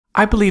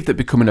I believe that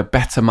becoming a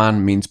better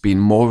man means being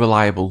more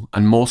reliable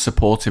and more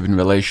supportive in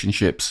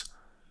relationships.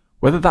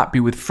 Whether that be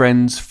with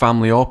friends,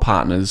 family or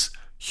partners,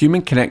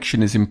 human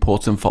connection is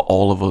important for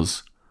all of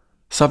us.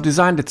 So I've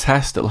designed a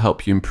test that will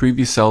help you improve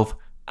yourself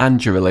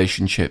and your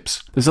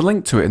relationships. There's a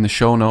link to it in the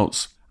show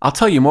notes. I'll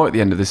tell you more at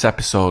the end of this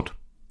episode.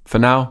 For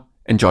now,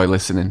 enjoy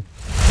listening.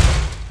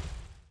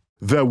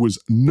 There was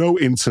no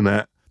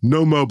internet,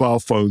 no mobile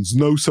phones,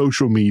 no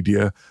social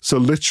media. So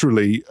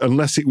literally,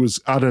 unless it was,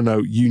 I don't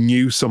know, you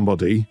knew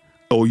somebody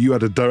or you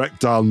had a direct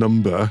dial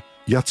number,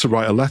 you had to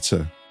write a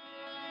letter.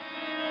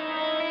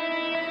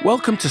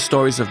 Welcome to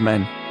Stories of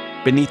Men,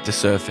 Beneath the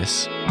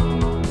Surface.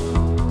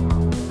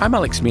 I'm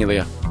Alex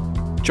Melia.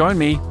 Join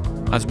me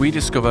as we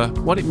discover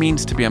what it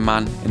means to be a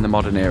man in the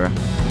modern era.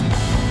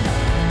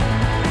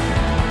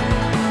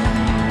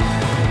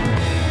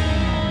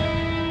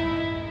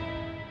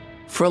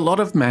 For a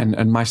lot of men,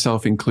 and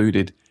myself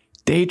included,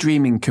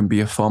 daydreaming can be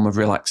a form of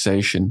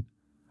relaxation,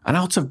 an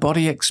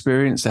out-of-body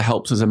experience that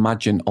helps us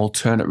imagine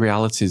alternate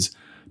realities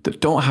that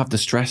don't have the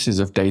stresses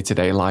of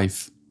day-to-day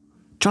life.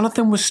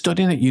 Jonathan was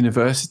studying at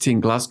university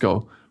in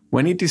Glasgow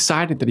when he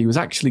decided that he was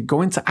actually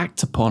going to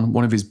act upon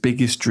one of his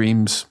biggest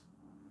dreams.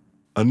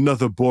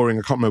 Another boring,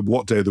 I can't remember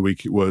what day of the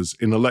week it was,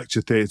 in a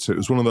lecture theatre. It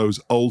was one of those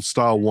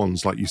old-style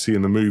ones like you see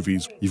in the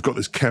movies. You've got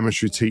this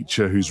chemistry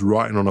teacher who's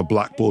writing on a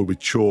blackboard with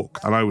chalk,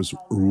 and I was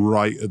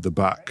right at the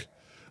back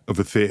of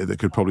a theatre that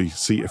could probably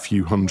seat a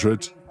few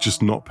hundred,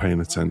 just not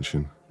paying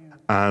attention.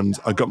 And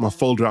I got my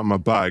folder out of my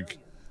bag,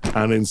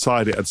 and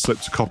inside it had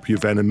slipped a copy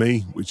of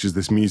NME, which is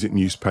this music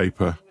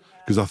newspaper,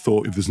 because I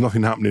thought if there's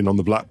nothing happening on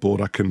the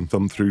blackboard, I can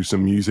thumb through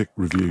some music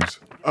reviews.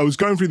 I was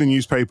going through the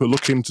newspaper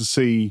looking to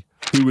see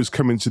who was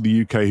coming to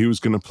the UK, who was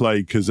going to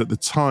play, because at the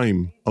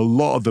time, a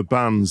lot of the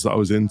bands that I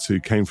was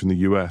into came from the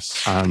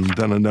US. And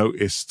then I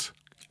noticed,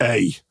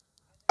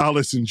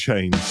 Alice in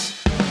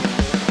Chains.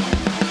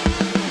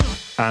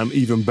 And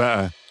even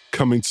better,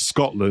 coming to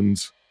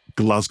Scotland,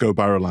 Glasgow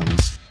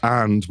Barrowlands.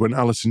 And when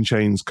Alice in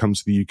Chains come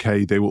to the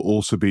UK, they will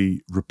also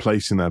be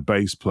replacing their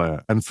bass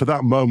player. And for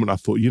that moment, I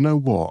thought, you know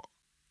what?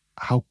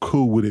 How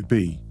cool would it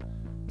be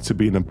to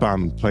be in a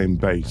band playing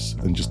bass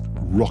and just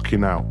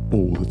rocking out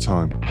all the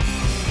time?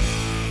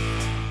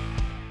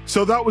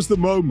 So that was the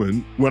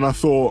moment when I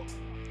thought,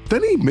 they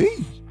need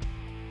me.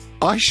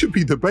 I should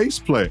be the bass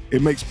player.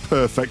 It makes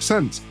perfect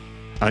sense.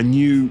 I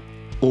knew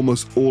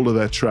almost all of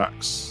their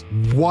tracks.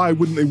 Why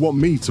wouldn't they want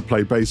me to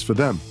play bass for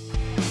them?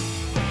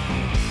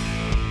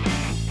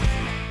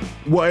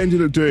 What I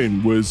ended up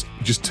doing was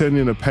just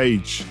turning a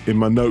page in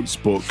my notes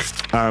book,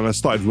 and I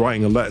started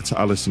writing a letter to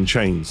Alice in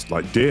Chains.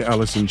 Like, dear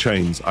Alice in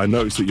Chains, I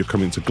noticed that you're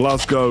coming to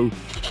Glasgow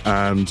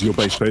and your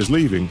bass player's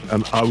leaving,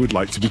 and I would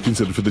like to be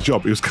considered for the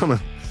job. It was kind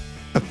of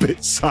a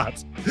bit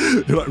sad,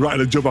 like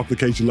writing a job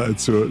application letter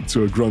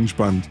to a grunge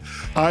band.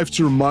 I have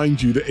to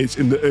remind you that it's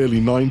in the early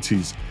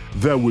 90s.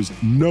 There was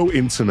no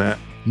internet,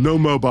 no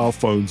mobile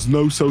phones,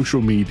 no social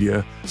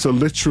media. So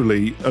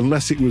literally,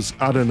 unless it was,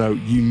 I don't know,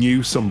 you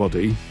knew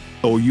somebody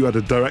or you had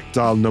a direct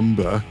dial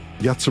number,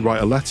 you had to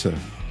write a letter.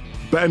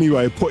 But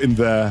anyway, I put in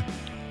there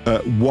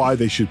why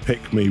they should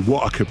pick me,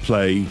 what I could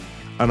play,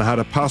 and I had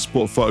a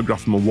passport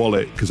photograph in my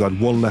wallet because I had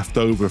one left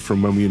over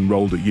from when we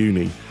enrolled at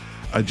uni.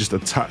 I just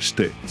attached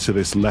it to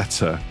this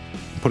letter,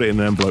 put it in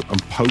an envelope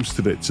and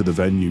posted it to the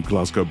venue,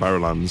 Glasgow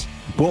Barrowlands,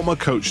 bought my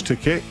coach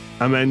ticket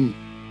and then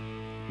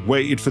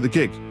waited for the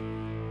gig.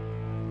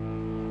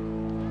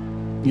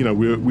 You know,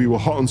 we were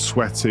hot and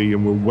sweaty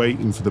and we're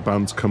waiting for the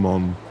band to come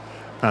on,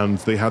 and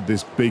they had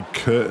this big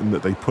curtain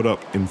that they put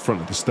up in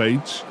front of the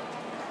stage,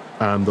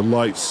 and the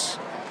lights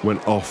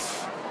went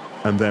off,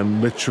 and then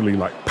literally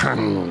like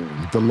pang,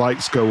 the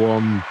lights go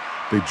on,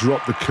 they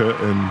drop the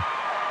curtain,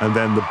 and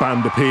then the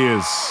band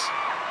appears.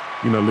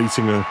 You know, lead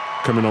singer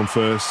coming on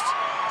first,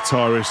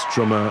 guitarist,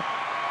 drummer,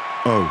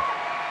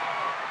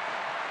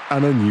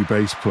 and a new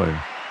bass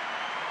player.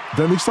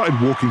 Then they started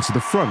walking to the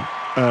front.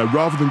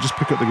 Rather than just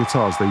pick up the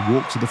guitars, they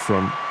walked to the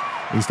front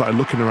and started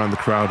looking around the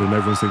crowd, and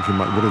everyone's thinking,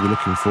 like, what are they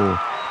looking for?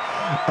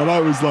 And I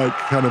was like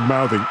kind of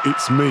mouthing,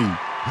 it's me.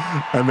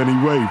 And then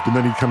he waved, and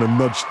then he kind of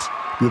nudged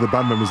the other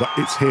band members like,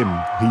 it's him,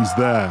 he's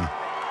there.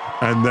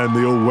 And then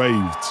they all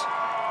waved.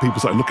 People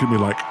started looking at me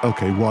like,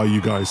 okay, why are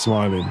you guys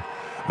smiling?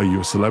 Are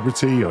you a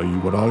celebrity?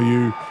 What are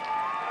you?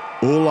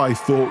 All I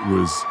thought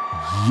was,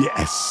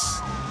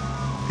 yes.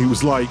 It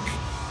was like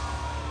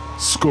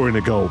scoring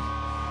a goal.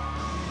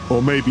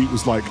 Or maybe it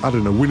was like, I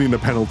don't know, winning a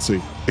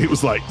penalty. It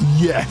was like,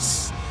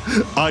 yes,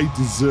 I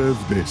deserve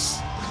this.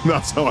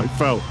 That's how I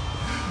felt.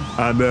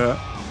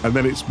 And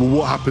then it's, well,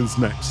 what happens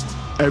next?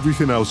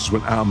 Everything else just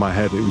went out of my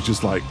head. It was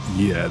just like,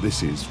 yeah,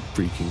 this is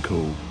freaking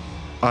cool.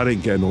 I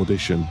didn't get an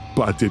audition,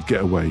 but I did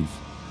get a wave.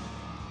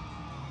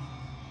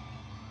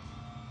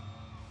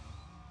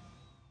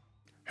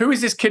 Who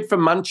is this kid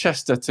from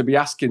Manchester to be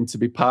asking to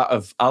be part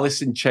of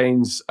Alice in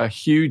Chains, a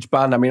huge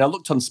band? I mean, I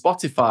looked on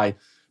Spotify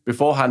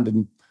beforehand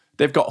and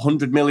they've got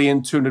 100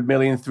 million, 200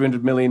 million,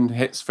 300 million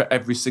hits for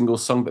every single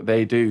song that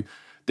they do.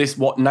 This,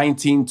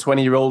 19,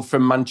 20-year-old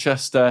from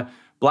Manchester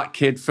black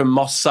kid from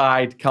Moss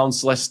Side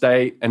Council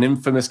Estate, an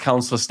infamous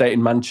council estate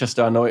in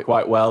Manchester. I know it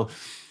quite well.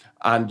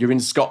 And you're in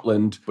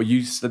Scotland, but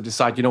you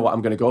decide, you know what,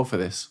 I'm going to go for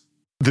this.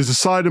 There's a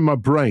side of my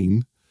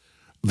brain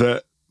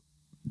that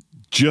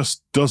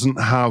just doesn't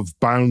have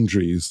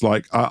boundaries.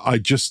 Like, I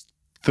just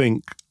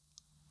think,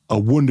 I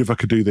wonder if I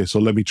could do this,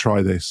 or let me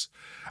try this.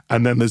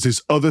 And then there's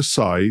this other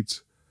side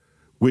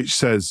which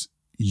says,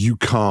 you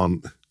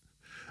can't.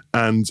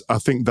 And I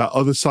think that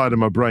other side of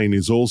my brain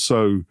is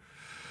also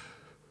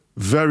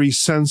very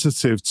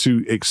sensitive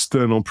to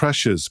external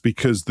pressures,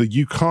 because the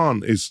you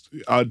can't is,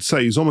 I'd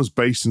say, is almost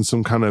based in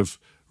some kind of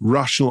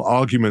rational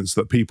arguments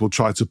that people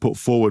try to put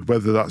forward,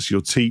 whether that's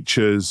your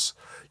teachers,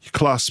 your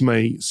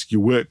classmates,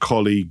 your work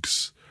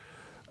colleagues.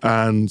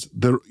 And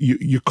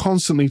you're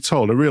constantly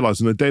told, I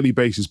realize on a daily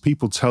basis,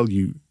 people tell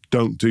you,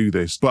 don't do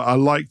this. But I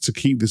like to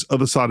keep this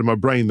other side of my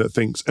brain that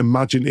thinks,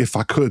 imagine if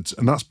I could.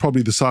 And that's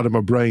probably the side of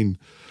my brain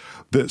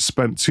that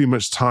spent too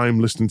much time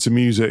listening to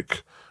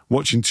music,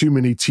 watching too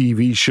many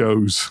TV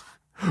shows,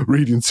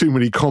 reading too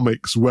many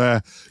comics,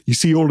 where you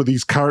see all of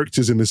these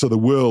characters in this other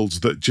world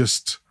that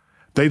just,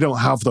 they don't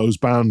have those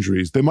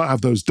boundaries. They might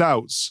have those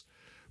doubts,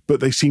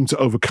 but they seem to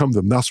overcome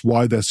them. That's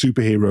why they're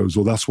superheroes,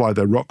 or that's why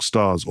they're rock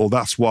stars, or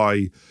that's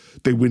why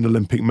they win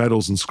Olympic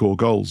medals and score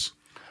goals.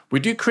 We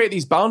do create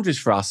these boundaries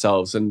for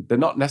ourselves, and they're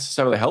not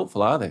necessarily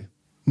helpful, are they?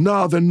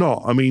 No, they're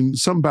not. I mean,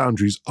 some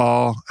boundaries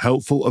are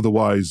helpful.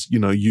 Otherwise,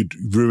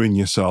 you'd ruin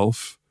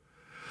yourself.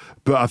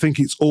 But I think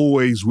it's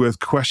always worth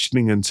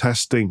questioning and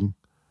testing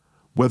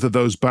whether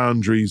those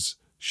boundaries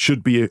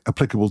should be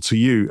applicable to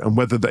you and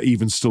whether they're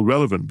even still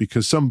relevant.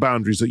 Because some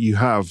boundaries that you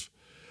have,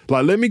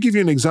 like, let me give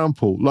you an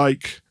example.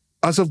 Like,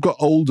 as I've got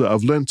older,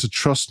 I've learned to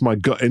trust my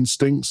gut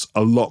instincts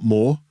a lot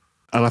more.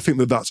 And I think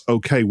that that's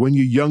okay. When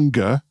you're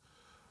younger,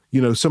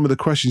 some of the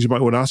questions you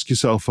might want to ask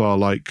yourself are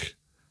like,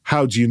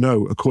 how do you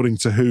know? According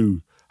to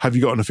who? Have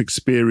you got enough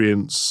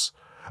experience?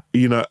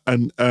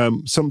 And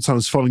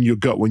sometimes following your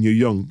gut when you're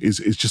young is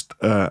just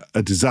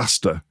a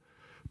disaster.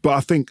 But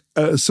I think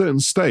at a certain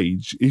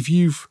stage, if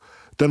you've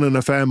done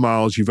enough air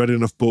miles, you've read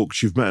enough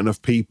books, you've met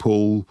enough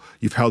people,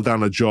 you've held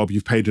down a job,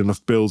 you've paid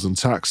enough bills and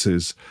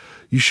taxes,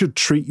 you should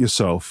treat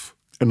yourself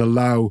and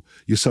allow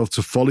yourself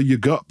to follow your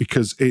gut,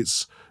 because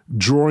it's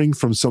drawing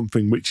from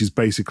something which is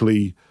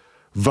basically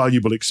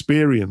valuable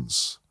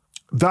experience.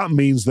 That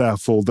means,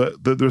 therefore,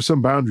 that there are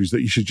some boundaries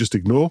that you should just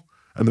ignore,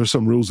 and there are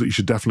some rules that you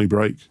should definitely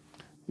break.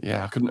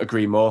 Yeah, I couldn't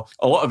agree more.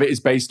 A lot of it is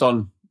based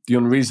on the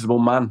unreasonable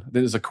man.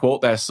 There's a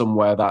quote there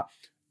somewhere that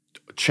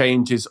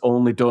change is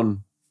only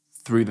done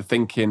through the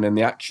thinking and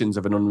the actions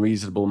of an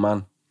unreasonable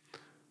man.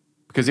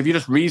 Because if you're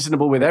just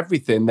reasonable with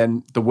everything,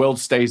 then the world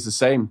stays the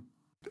same.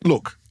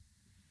 Look,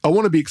 I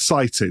want to be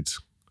excited.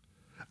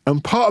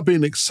 And part of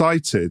being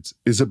excited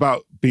is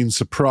about being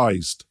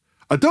surprised.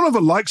 I don't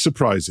ever like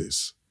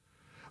surprises,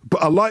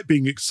 but I like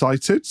being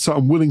excited, so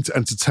I'm willing to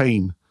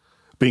entertain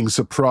being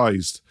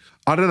surprised.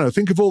 I don't know,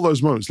 think of all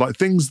those moments, like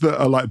things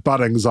that are like bad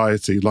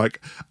anxiety.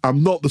 Like,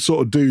 I'm not the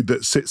sort of dude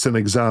that sits an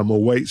exam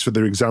or waits for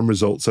their exam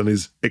results and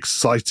is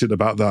excited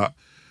about that.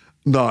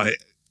 No,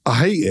 I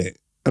hate it.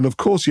 And of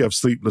course you have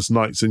sleepless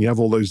nights and you have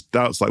all those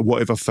doubts, like,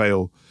 what if I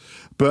fail?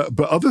 But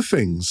other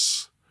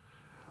things,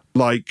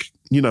 like,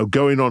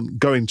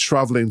 going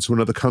traveling to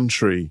another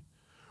country,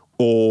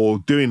 or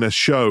doing a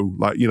show,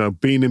 like,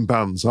 being in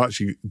bands. I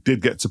actually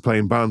did get to play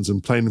in bands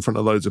and playing in front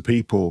of loads of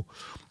people.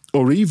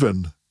 Or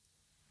even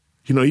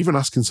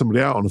asking somebody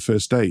out on a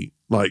first date.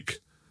 Like,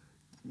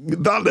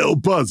 that little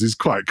buzz is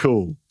quite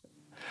cool.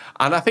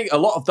 And I think a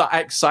lot of that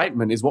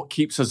excitement is what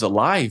keeps us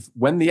alive.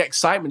 When the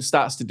excitement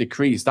starts to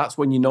decrease, that's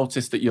when you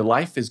notice that your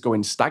life is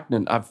going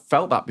stagnant. I've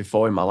felt that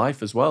before in my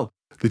life as well.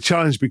 The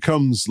challenge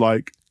becomes,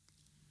 like,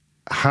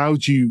 how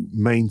do you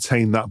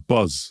maintain that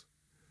buzz?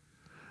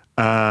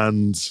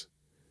 And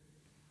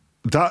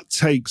that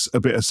takes a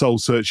bit of soul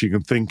searching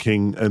and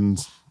thinking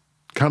and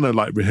kind of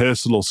like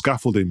rehearsal or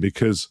scaffolding,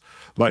 because,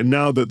 like,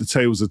 now that the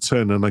tables are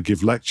turned and I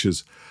give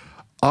lectures,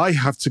 I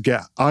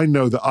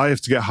know that I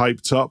have to get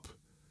hyped up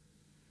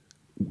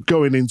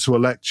going into a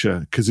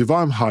lecture, because if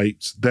I'm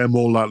hyped, they're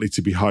more likely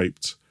to be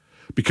hyped.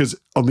 Because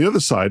on the other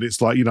side, it's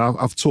like,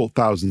 I've taught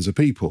thousands of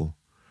people.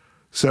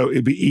 So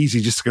it'd be easy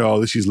just to go, oh,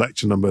 this is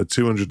lecture number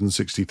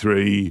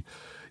 263.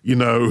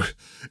 I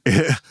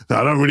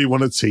don't really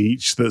want to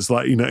teach. That's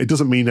like, it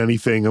doesn't mean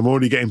anything. I'm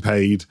already getting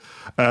paid.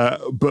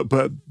 But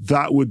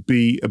that would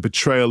be a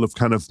betrayal of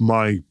kind of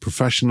my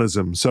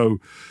professionalism. So,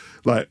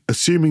 like,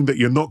 assuming that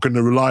you're not going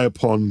to rely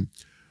upon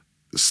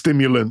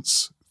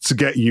stimulants to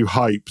get you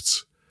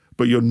hyped,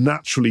 but you're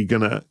naturally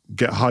going to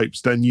get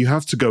hyped, then you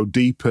have to go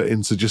deeper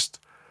into just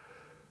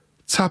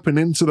tapping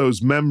into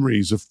those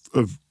memories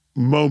of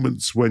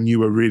moments when you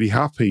were really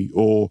happy,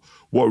 or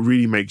what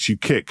really makes you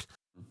kick.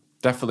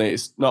 Definitely,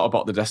 it's not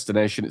about the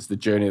destination, it's the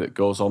journey that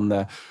goes on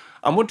there.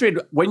 I'm wondering,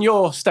 when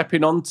you're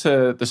stepping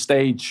onto the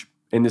stage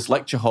in this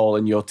lecture hall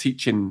and you're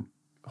teaching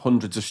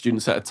hundreds of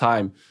students at a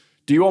time,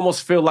 do you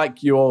almost feel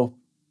like you're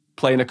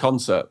playing a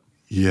concert?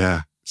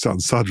 Yeah,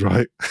 sounds sad,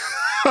 right?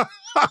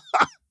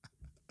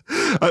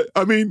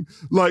 I mean,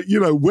 like,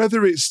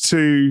 whether it's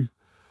to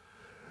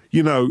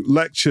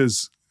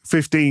lectures,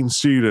 15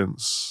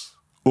 students,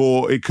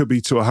 or it could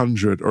be to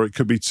 100, or it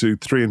could be to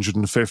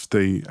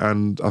 350.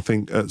 And I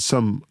think at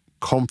some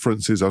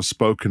conferences I've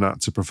spoken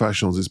at to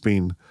professionals, it's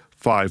been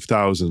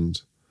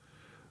 5,000.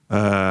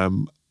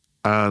 And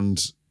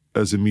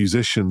as a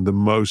musician, the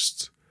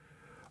most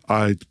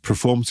I'd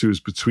perform to is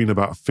between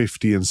about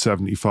 50 and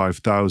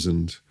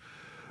 75,000.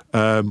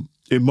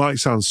 It might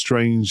sound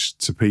strange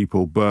to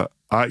people, but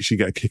I actually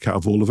get a kick out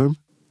of all of them.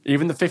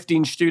 Even the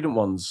 15 student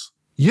ones?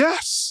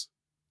 Yes.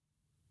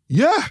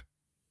 Yeah.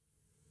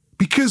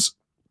 Because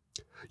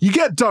you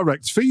get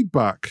direct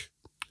feedback.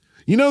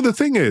 The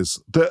thing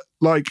is that,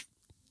 like,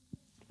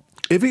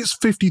 if it's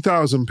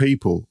 50,000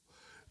 people,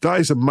 that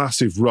is a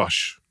massive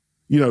rush.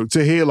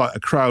 To hear like a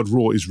crowd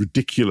roar is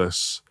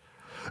ridiculous.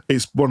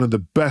 It's one of the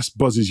best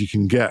buzzes you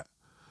can get.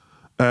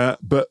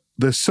 But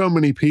there's so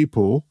many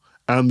people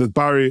and the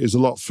barrier is a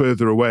lot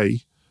further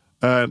away.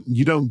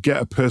 You don't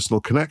get a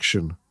personal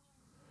connection.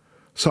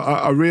 So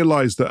I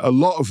realized that a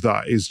lot of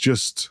that is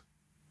just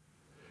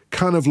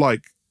kind of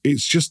like,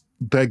 it's just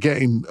they're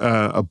getting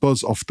a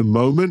buzz off the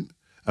moment,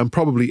 and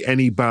probably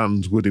any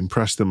band would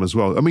impress them as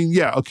well. I mean,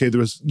 yeah, okay,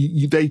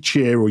 they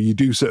cheer or you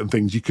do certain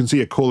things. You can see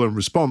a call and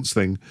response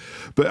thing.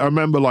 But I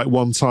remember like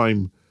one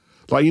time,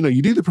 like,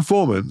 you do the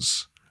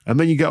performance and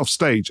then you get off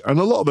stage and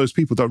a lot of those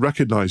people don't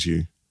recognize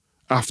you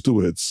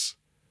afterwards.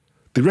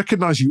 They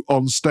recognize you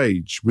on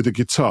stage with a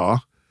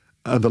guitar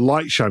and the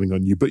light shining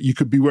on you, but you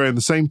could be wearing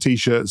the same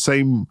t-shirt,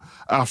 same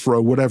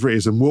afro, whatever it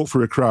is, and walk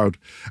through a crowd.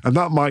 And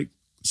that might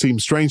seem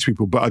strange to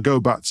people, but I go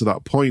back to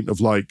that point of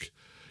like,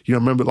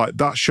 remember like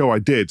that show I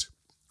did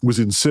was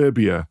in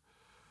Serbia.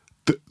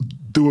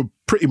 There were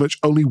pretty much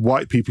only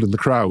white people in the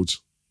crowd,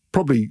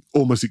 probably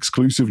almost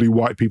exclusively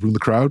white people in the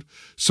crowd.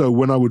 So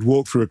when I would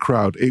walk through a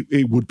crowd,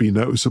 it would be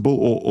noticeable,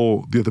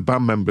 or the other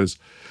band members.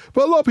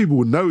 But a lot of people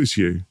would notice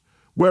you.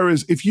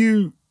 Whereas if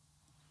you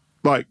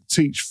like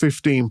teach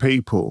 15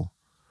 people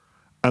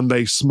and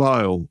they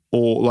smile,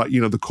 or like,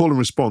 the call and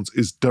response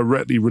is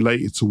directly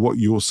related to what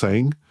you're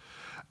saying.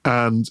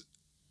 And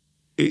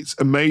it's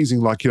amazing.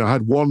 Like, I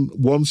had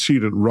one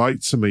student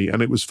write to me,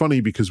 and it was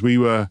funny because we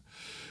were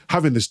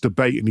having this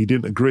debate and he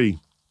didn't agree.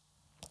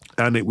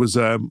 And it was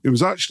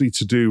actually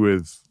to do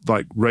with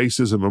like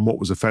racism and what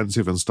was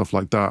offensive and stuff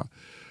like that.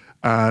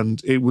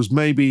 And it was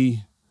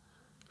maybe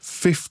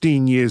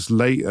 15 years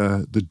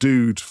later, the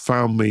dude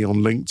found me on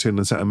LinkedIn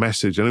and sent a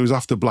message, and it was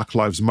after Black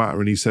Lives Matter.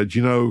 And he said,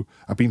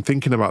 I've been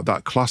thinking about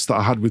that class that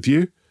I had with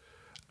you,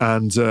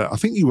 and I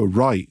think you were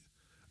right.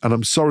 And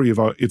I'm sorry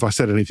if I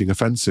said anything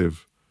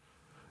offensive.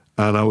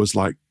 And I was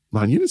like,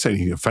 man, you didn't say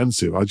anything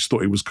offensive. I just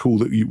thought it was cool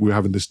that we were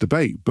having this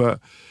debate. But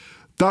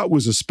that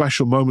was a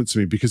special moment to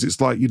me, because it's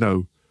like,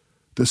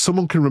 that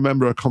someone can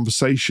remember a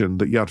conversation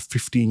that you had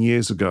 15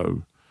 years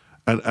ago,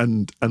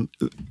 and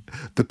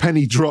the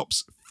penny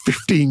drops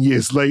 15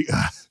 years later,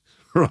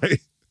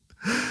 right?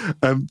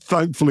 And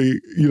thankfully,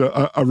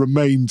 I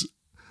remained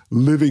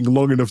living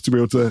long enough to be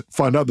able to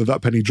find out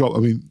that penny dropped.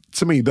 I mean,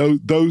 to me,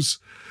 those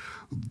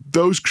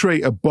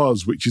create a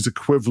buzz which is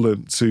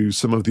equivalent to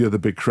some of the other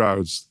big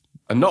crowds.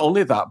 And not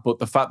only that, but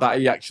the fact that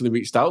he actually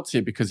reached out to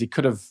you because he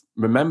could have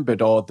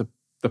remembered, or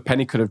the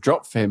penny could have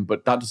dropped for him,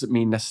 but that doesn't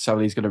mean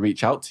necessarily he's going to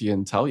reach out to you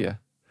and tell you.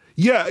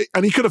 Yeah,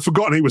 and he could have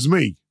forgotten it was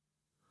me.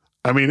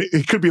 I mean,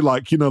 it could be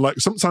like, like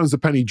sometimes the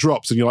penny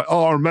drops and you're like,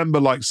 oh, I remember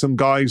like some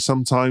guy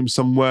sometime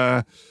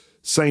somewhere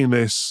saying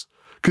this.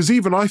 Because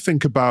even I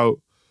think about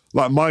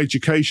like my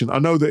education, I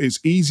know that it's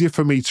easier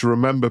for me to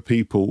remember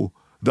people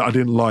that I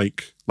didn't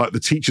like the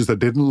teachers that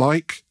didn't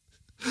like,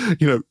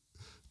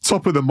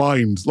 top of the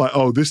mind, like,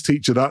 oh, this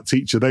teacher, that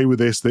teacher, they were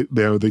this,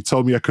 they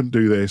told me I couldn't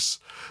do this.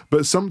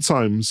 But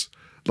sometimes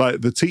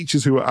like the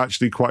teachers who are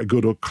actually quite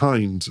good or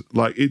kind,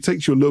 like it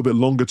takes you a little bit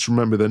longer to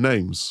remember their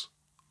names.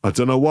 I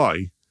don't know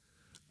why.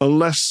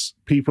 Unless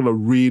people are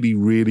really,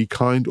 really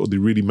kind or they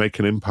really make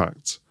an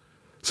impact.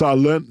 So I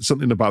learned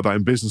something about that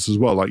in business as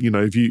well. Like,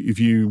 if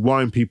you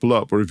wind people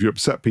up or if you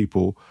upset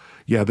people,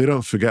 yeah, they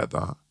don't forget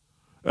that.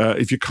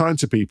 If you're kind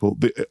to people,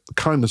 the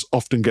kindness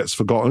often gets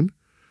forgotten,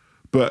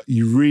 but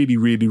you really,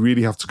 really,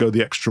 really have to go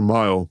the extra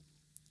mile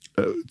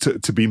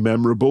to be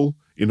memorable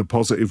in a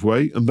positive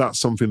way. And that's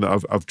something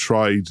that I've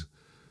tried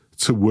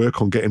to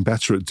work on getting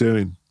better at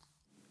doing.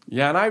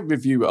 Yeah, and I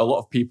review a lot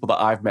of people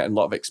that I've met and a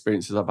lot of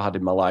experiences I've had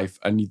in my life,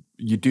 and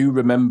you do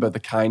remember the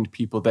kind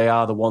people. They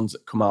are the ones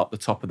that come out the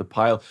top of the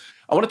pile.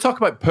 I want to talk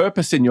about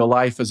purpose in your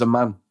life as a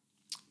man,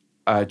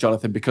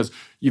 Jonathan, because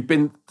you've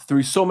been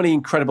through so many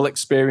incredible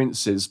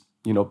experiences,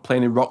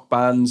 playing in rock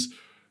bands,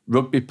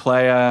 rugby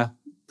player,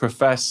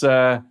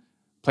 professor,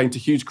 playing to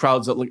huge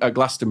crowds at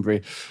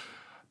Glastonbury.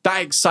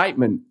 That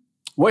excitement,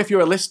 what if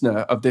you're a listener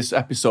of this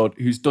episode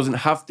who doesn't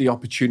have the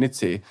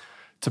opportunity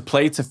to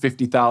play to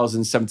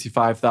 50,000,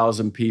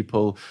 75,000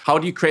 people? How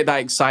do you create that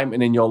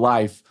excitement in your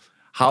life?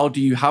 How do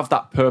you have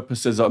that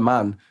purpose as a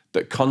man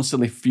that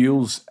constantly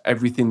fuels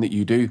everything that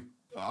you do?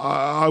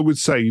 I would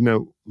say,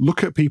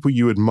 look at people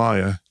you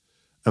admire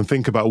and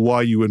think about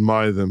why you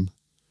admire them.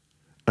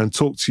 and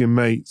talk to your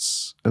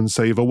mates and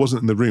say, if I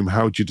wasn't in the room,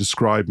 how would you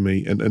describe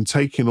me? And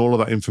taking all of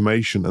that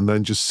information and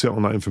then just sit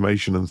on that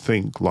information and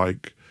think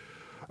like,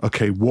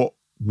 okay, what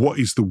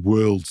is the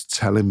world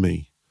telling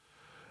me?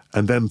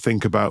 And then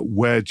think about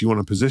where do you want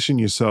to position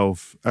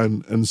yourself?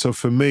 And so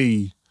for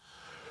me,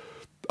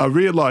 I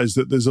realized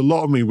that there's a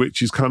lot of me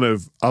which is kind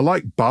of, I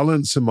like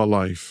balance in my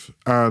life.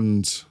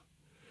 And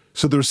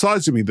so there are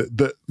sides of me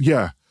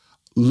that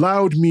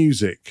loud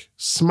music,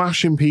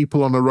 smashing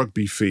people on a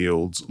rugby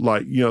field,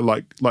 like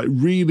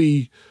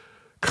really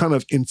kind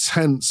of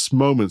intense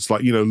moments,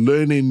 like,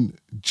 learning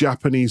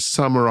Japanese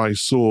samurai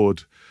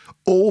sword,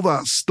 all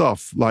that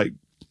stuff. Like,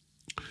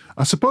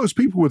 I suppose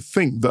people would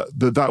think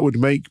that would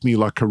make me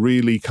like a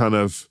really kind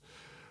of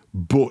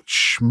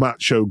butch,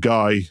 macho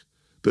guy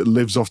that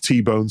lives off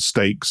T-bone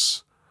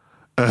steaks.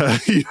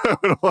 His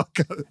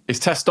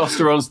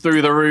testosterone's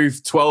through the roof,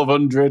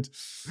 1200.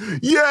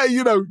 Yeah,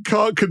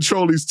 can't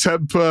control his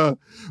temper.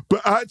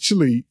 But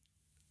actually,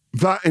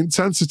 that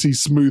intensity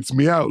smooths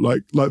me out.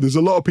 Like there's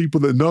a lot of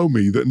people that know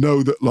me that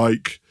know that,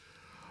 like,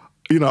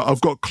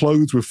 I've got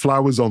clothes with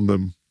flowers on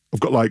them. I've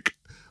got like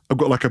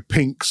a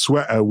pink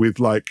sweater with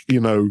like,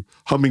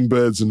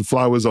 hummingbirds and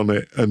flowers on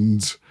it.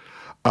 And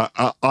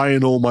I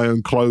iron all my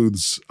own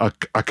clothes. I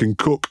can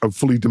cook. I'm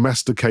fully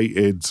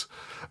domesticated.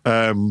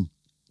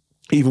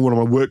 Even one of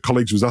my work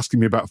colleagues was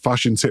asking me about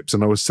fashion tips,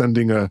 and I was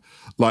sending her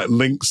like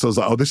links. I was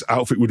like, "Oh, this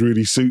outfit would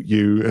really suit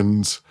you,"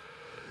 and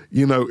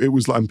it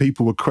was like, and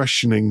people were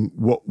questioning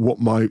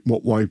what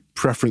my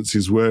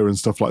preferences were and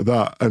stuff like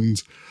that.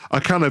 And I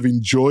kind of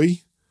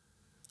enjoy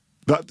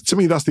that. To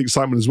me, that's the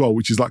excitement as well,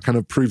 which is like kind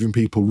of proving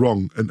people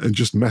wrong and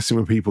just messing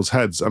with people's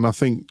heads. And I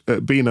think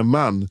being a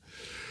man,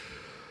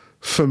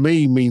 for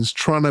me, means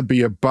trying to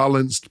be a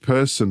balanced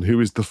person who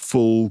is the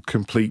full,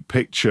 complete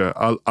picture.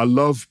 I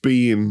love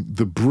being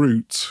the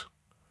brute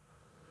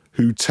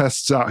who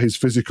tests out his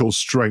physical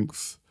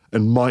strength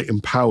and might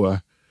and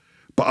power,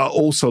 but I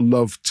also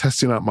love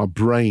testing out my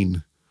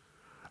brain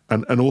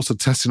and also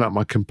testing out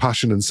my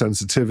compassion and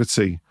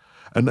sensitivity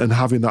and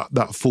having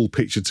that full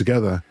picture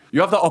together.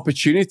 You have that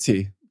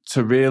opportunity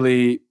to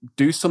really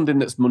do something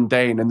that's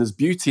mundane, and there's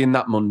beauty in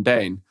that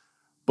mundane,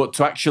 but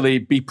to actually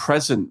be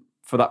present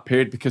for that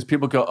period, because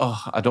people go,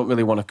 oh, I don't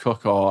really want to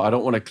cook, or I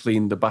don't want to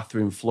clean the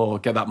bathroom floor,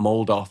 get that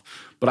mold off.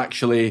 But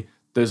actually,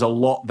 there's a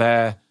lot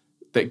there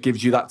that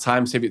gives you that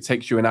time. Say if it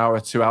takes you an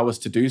hour, 2 hours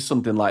to do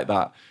something like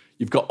that,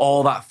 you've got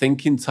all that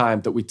thinking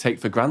time that we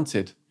take for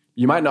granted.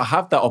 You might not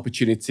have that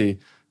opportunity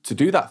to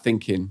do that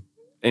thinking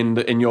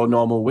in your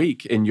normal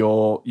week, in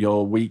your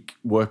week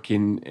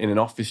working in an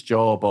office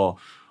job or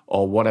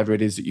whatever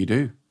it is that you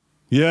do.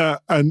 Yeah,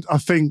 and I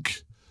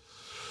think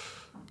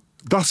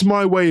that's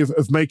my way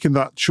of making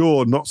that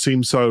chore not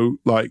seem so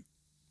like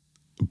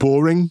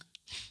boring.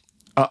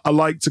 I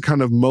like to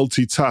kind of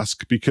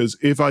multitask, because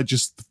if I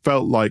just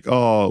felt like,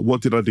 oh,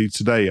 what did I do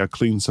today? I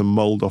cleaned some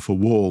mold off a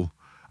wall.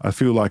 I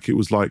feel like it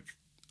was like,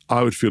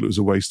 I would feel it was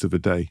a waste of a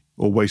day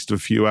or waste of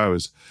a few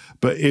hours.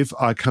 But if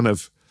I kind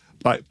of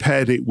like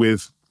paired it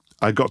with,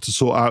 I got to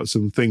sort out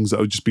some things that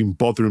have just been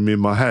bothering me in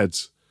my head.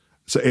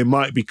 So it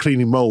might be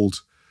cleaning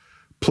mold,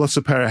 plus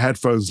a pair of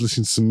headphones,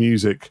 listening to some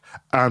music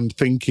and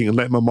thinking and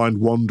letting my mind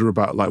wander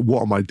about like,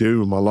 what am I doing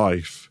with my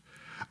life?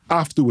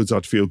 Afterwards,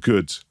 I'd feel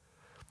good.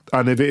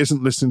 And if it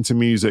isn't listening to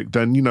music,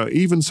 then,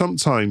 even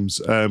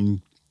sometimes,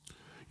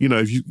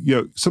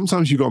 if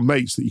sometimes you've got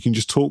mates that you can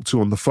just talk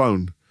to on the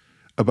phone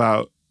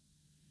about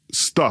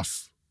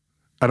stuff.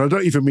 And I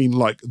don't even mean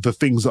like the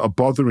things that are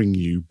bothering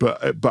you,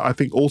 but I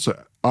think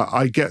also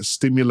I get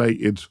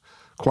stimulated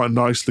quite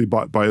nicely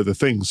by other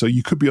things. So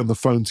you could be on the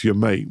phone to your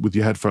mate with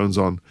your headphones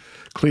on,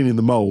 cleaning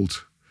the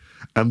mold,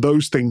 and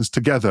those things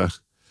together,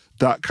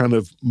 that kind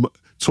of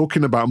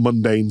talking about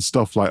mundane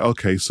stuff like,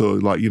 okay, so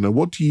like,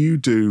 what do you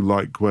do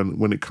like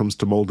when it comes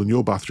to mold on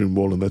your bathroom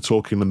wall? And they're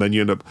talking, and then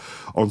you end up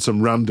on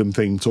some random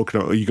thing talking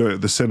about, are you going to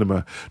the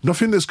cinema?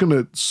 Nothing that's going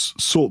to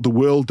sort the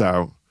world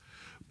out,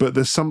 but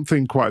there's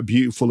something quite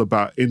beautiful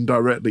about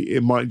indirectly,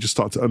 it might just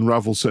start to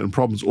unravel certain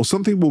problems, or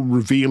something will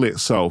reveal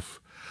itself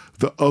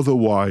that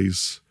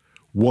otherwise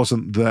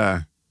wasn't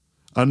there.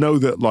 I know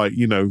that, like,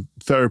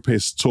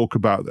 therapists talk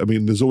about,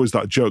 there's always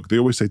that joke. They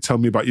always say, tell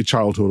me about your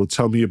childhood, or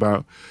tell me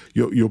about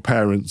your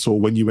parents, or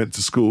when you went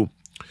to school.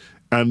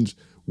 And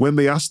when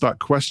they ask that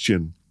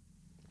question,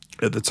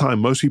 at the time,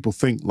 most people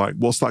think, like,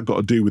 what's that got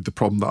to do with the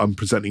problem that I'm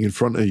presenting in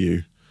front of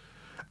you?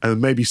 And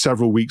maybe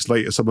several weeks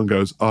later, someone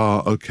goes,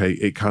 okay,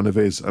 it kind of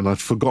is. And I'd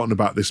forgotten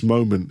about this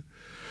moment.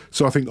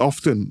 So I think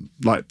often,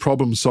 like,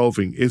 problem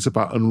solving is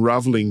about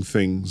unraveling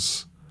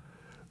things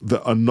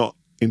that are not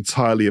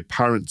entirely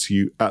apparent to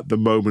you at the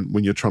moment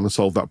when you're trying to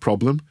solve that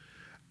problem.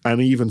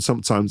 And even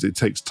sometimes it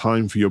takes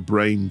time for your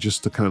brain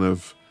just to kind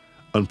of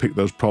unpick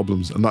those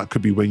problems. And that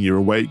could be when you're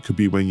awake, could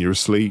be when you're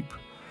asleep.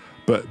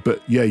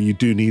 But yeah, you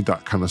do need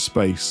that kind of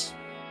space.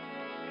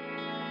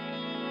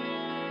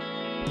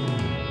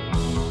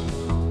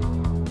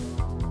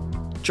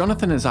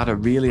 Jonathan has had a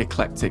really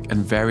eclectic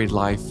and varied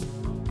life.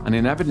 And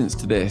in evidence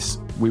to this,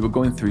 we were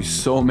going through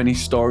so many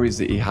stories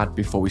that he had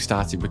before we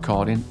started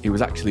recording, it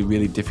was actually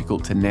really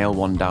difficult to nail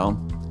one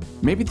down.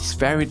 Maybe this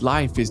varied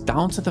life is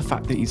down to the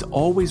fact that he's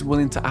always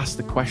willing to ask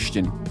the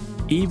question,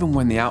 even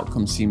when the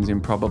outcome seems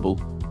improbable.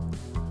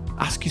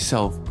 Ask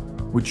yourself,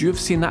 would you have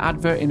seen that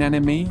advert in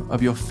NME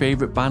of your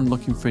favourite band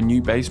looking for a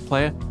new bass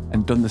player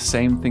and done the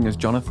same thing as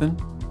Jonathan?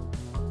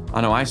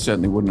 I know I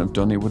certainly wouldn't have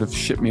done, it would have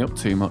shipped me up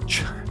too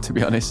much, to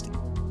be honest.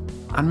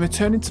 And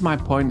returning to my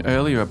point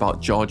earlier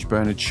about George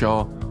Bernard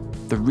Shaw,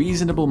 the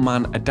reasonable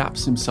man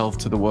adapts himself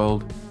to the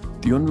world.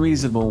 The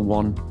unreasonable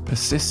one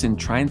persists in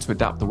trying to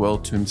adapt the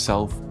world to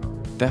himself.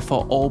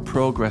 Therefore, all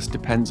progress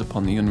depends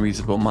upon the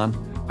unreasonable man.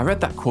 I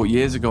read that quote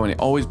years ago and it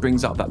always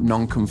brings out that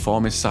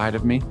non-conformist side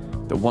of me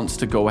that wants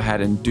to go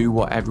ahead and do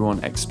what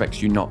everyone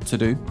expects you not to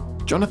do.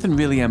 Jonathan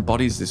really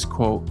embodies this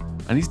quote,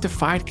 and he's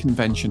defied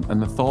convention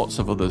and the thoughts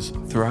of others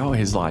throughout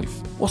his life.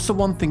 What's the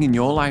one thing in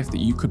your life that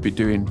you could be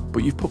doing,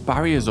 but you've put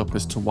barriers up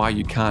as to why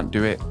you can't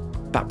do it?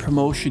 That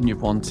promotion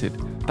you've wanted,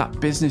 that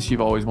business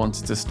you've always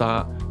wanted to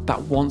start,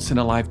 that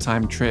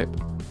once-in-a-lifetime trip.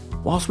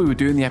 Whilst we were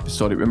doing the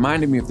episode, it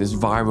reminded me of this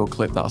viral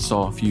clip that I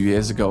saw a few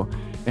years ago.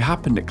 It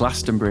happened at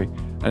Glastonbury,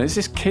 and it's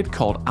this kid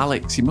called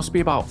Alex. He must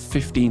be about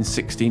 15,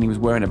 16, he was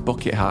wearing a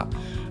bucket hat,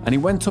 and he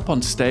went up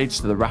on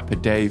stage to the rapper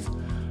Dave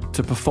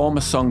to perform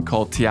a song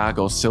called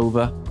Tiago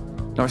Silva.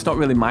 Now, it's not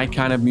really my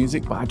kind of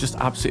music, but I just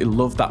absolutely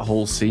love that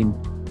whole scene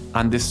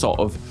and this sort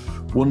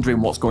of wondering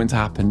what's going to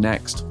happen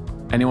next.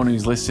 Anyone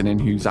who's listening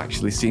who's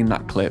actually seen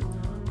that clip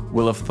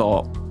will have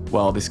thought,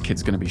 well, this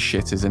kid's going to be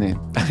shit, isn't he?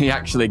 And he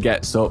actually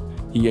gets up,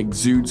 he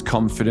exudes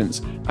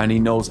confidence, and he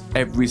knows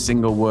every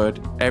single word,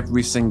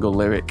 every single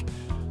lyric.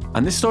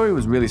 And this story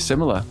was really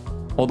similar,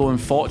 although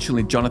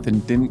unfortunately Jonathan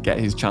didn't get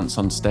his chance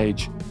on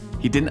stage.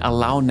 He didn't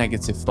allow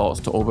negative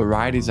thoughts to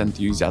override his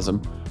enthusiasm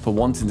for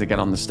wanting to get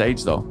on the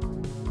stage though.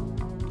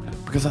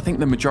 Because I think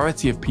the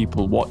majority of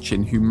people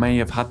watching who may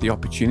have had the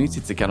opportunity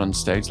to get on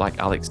stage like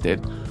Alex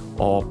did,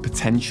 or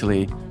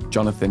potentially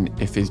Jonathan,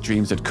 if his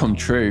dreams had come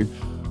true,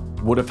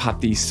 would have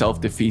had these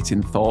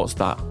self-defeating thoughts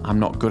that I'm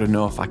not good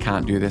enough, I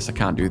can't do this, I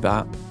can't do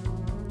that.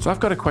 So I've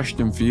got a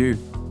question for you.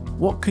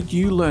 What could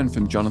you learn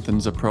from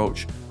Jonathan's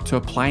approach to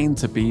applying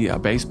to be a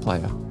bass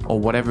player, or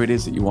whatever it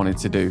is that you wanted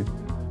to do?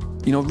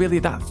 You know, really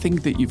that thing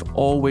that you've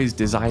always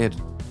desired.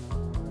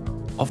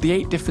 Of the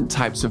 8 different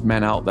types of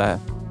men out there,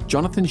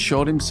 Jonathan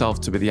showed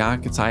himself to be the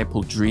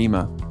archetypal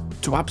dreamer,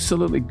 to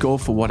absolutely go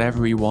for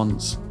whatever he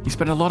wants. He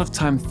spent a lot of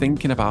time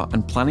thinking about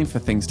and planning for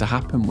things to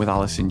happen with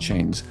Alice in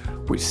Chains,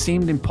 which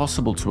seemed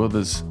impossible to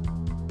others.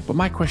 But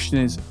my question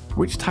is,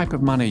 which type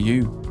of man are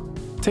you?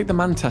 Take the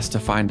man test to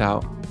find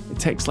out. It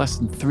takes less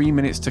than 3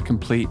 minutes to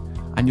complete,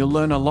 and you'll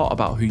learn a lot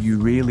about who you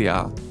really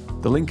are.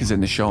 The link is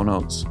in the show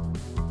notes.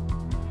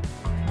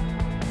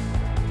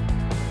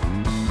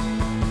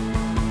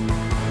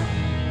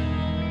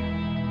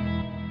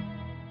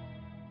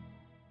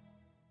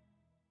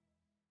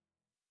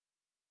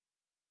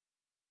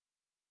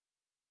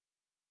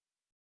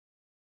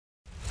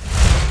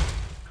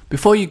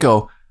 Before you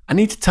go, I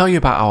need to tell you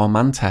about our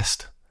man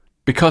test.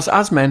 Because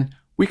as men,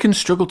 we can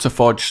struggle to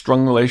forge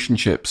strong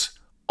relationships,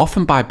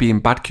 often by being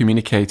bad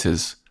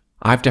communicators.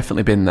 I've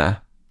definitely been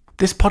there.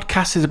 This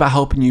podcast is about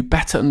helping you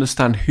better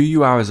understand who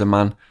you are as a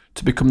man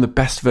to become the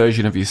best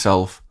version of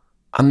yourself.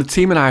 And the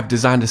team and I have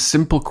designed a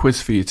simple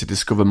quiz for you to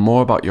discover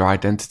more about your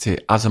identity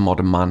as a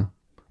modern man.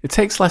 It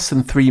takes less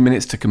than 3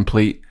 minutes to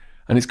complete,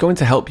 and it's going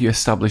to help you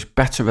establish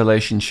better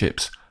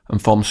relationships and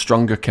form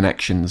stronger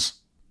connections.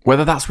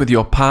 Whether that's with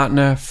your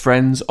partner,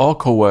 friends, or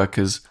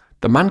co-workers,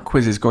 the Man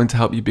Quiz is going to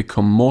help you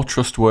become more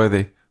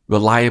trustworthy,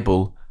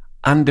 reliable,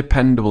 and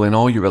dependable in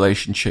all your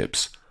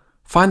relationships.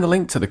 Find the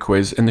link to the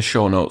quiz in the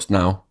show notes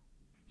now.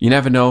 You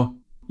never know,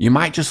 you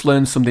might just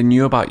learn something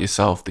new about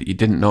yourself that you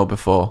didn't know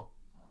before.